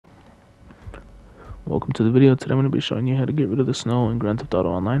Welcome to the video. Today I'm going to be showing you how to get rid of the snow in Grand Theft Auto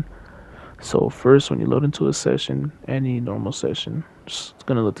Online. So first, when you load into a session, any normal session, just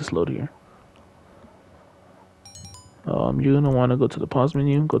gonna let this load here. You're gonna want to go to the pause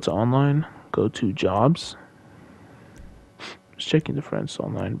menu, go to online, go to jobs. Just checking the friends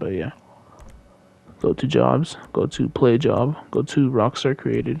online, but yeah. Go to jobs, go to play job, go to Rockstar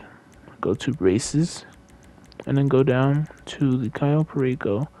Created, go to races, and then go down to the Cayo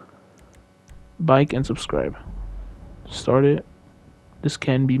Perico bike and subscribe. Start it. This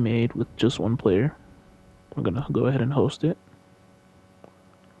can be made with just one player. I'm gonna go ahead and host it.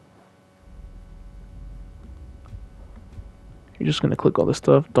 You're just gonna click all this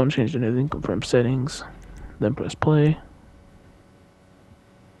stuff. Don't change anything. Confirm settings. Then press play.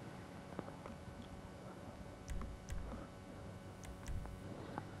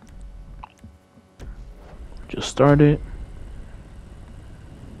 Just start it.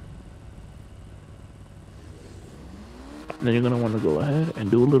 And then you're gonna want to go ahead and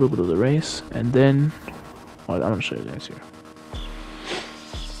do a little bit of the race, and then I'm gonna show you guys here.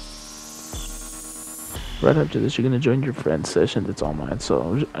 Right after this, you're gonna join your friend's session that's online.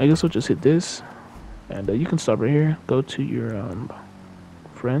 So I guess we'll just hit this, and you can stop right here. Go to your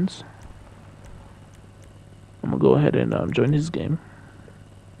friends. I'm gonna go ahead and join his game,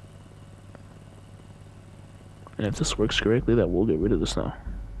 and if this works correctly, that will get rid of the snow.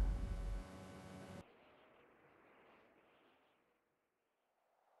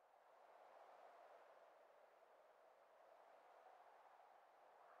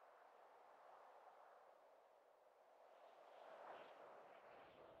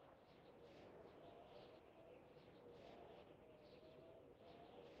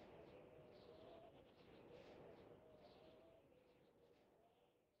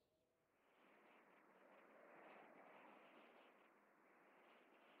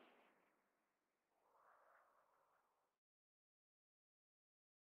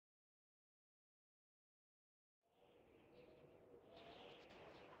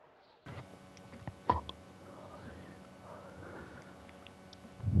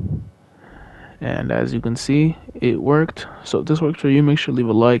 And as you can see, it worked. So if this works for you, make sure to leave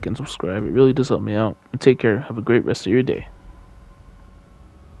a like and subscribe. It really does help me out. And take care. Have a great rest of your day.